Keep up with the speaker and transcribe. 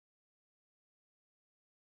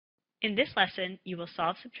In this lesson, you will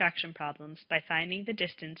solve subtraction problems by finding the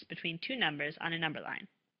distance between two numbers on a number line.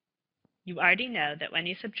 You already know that when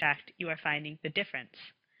you subtract, you are finding the difference.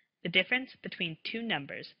 The difference between two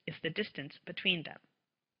numbers is the distance between them.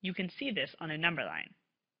 You can see this on a number line.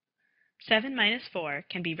 7 minus 4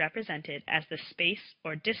 can be represented as the space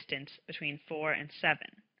or distance between 4 and 7.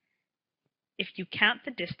 If you count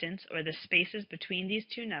the distance or the spaces between these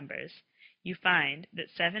two numbers, you find that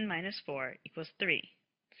 7 minus 4 equals 3.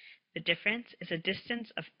 The difference is a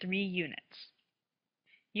distance of 3 units.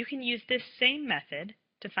 You can use this same method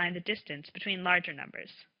to find the distance between larger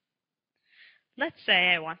numbers. Let's say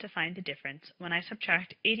I want to find the difference when I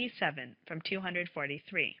subtract 87 from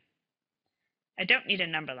 243. I don't need a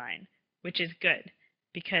number line, which is good,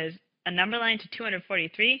 because a number line to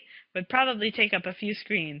 243 would probably take up a few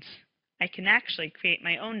screens. I can actually create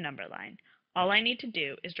my own number line. All I need to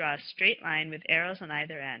do is draw a straight line with arrows on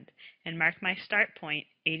either end and mark my start point,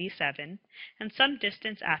 87, and some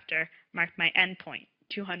distance after mark my end point,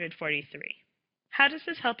 243. How does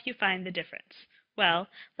this help you find the difference? Well,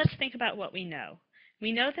 let's think about what we know.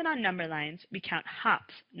 We know that on number lines we count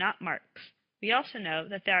hops, not marks. We also know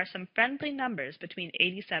that there are some friendly numbers between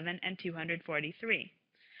 87 and 243.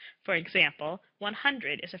 For example,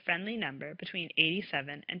 100 is a friendly number between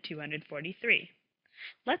 87 and 243.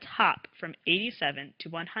 Let's hop from 87 to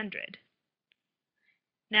 100.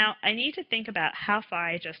 Now, I need to think about how far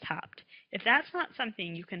I just hopped. If that's not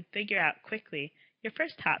something you can figure out quickly, your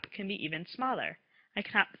first hop can be even smaller. I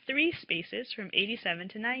can hop 3 spaces from 87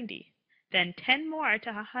 to 90, then 10 more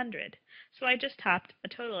to 100, so I just hopped a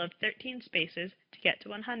total of 13 spaces to get to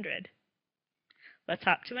 100. Let's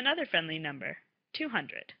hop to another friendly number,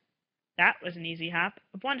 200. That was an easy hop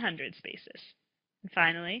of 100 spaces. And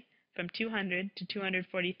finally, from 200 to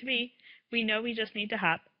 243, we know we just need to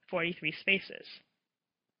hop 43 spaces.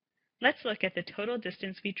 Let's look at the total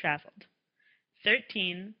distance we traveled.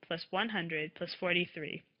 13 plus 100 plus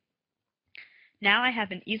 43. Now I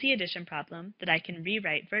have an easy addition problem that I can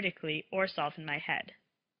rewrite vertically or solve in my head.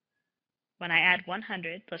 When I add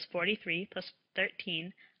 100 plus 43 plus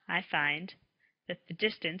 13, I find that the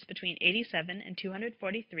distance between 87 and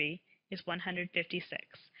 243 is 156.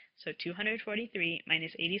 So 243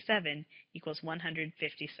 minus 87 equals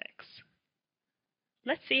 156.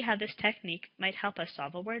 Let's see how this technique might help us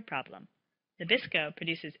solve a word problem. Nabisco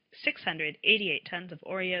produces 688 tons of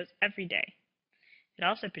Oreos every day. It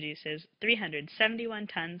also produces 371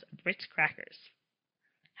 tons of Ritz crackers.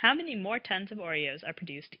 How many more tons of Oreos are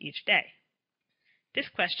produced each day? This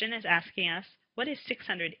question is asking us, what is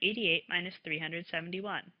 688 minus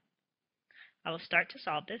 371? I will start to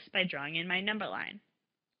solve this by drawing in my number line.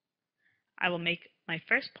 I will make my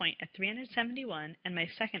first point at 371 and my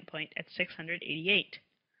second point at 688.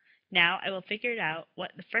 Now I will figure out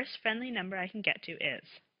what the first friendly number I can get to is.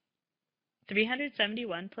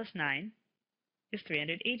 371 plus 9 is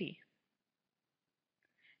 380.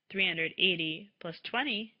 380 plus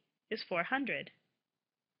 20 is 400.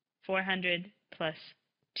 400 plus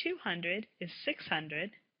 200 is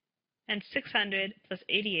 600. And 600 plus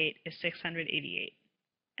 88 is 688.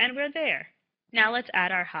 And we're there. Now let's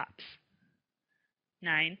add our hops.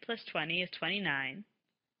 9 plus 20 is 29,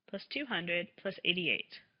 plus 200 plus 88.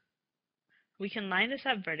 We can line this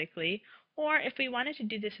up vertically, or if we wanted to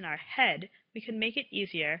do this in our head, we could make it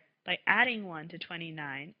easier by adding 1 to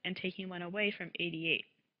 29 and taking 1 away from 88.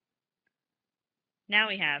 Now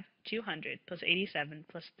we have 200 plus 87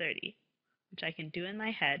 plus 30, which I can do in my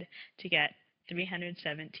head to get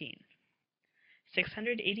 317.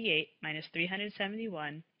 688 minus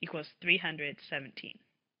 371 equals 317.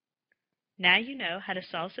 Now you know how to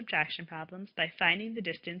solve subtraction problems by finding the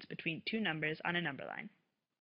distance between two numbers on a number line.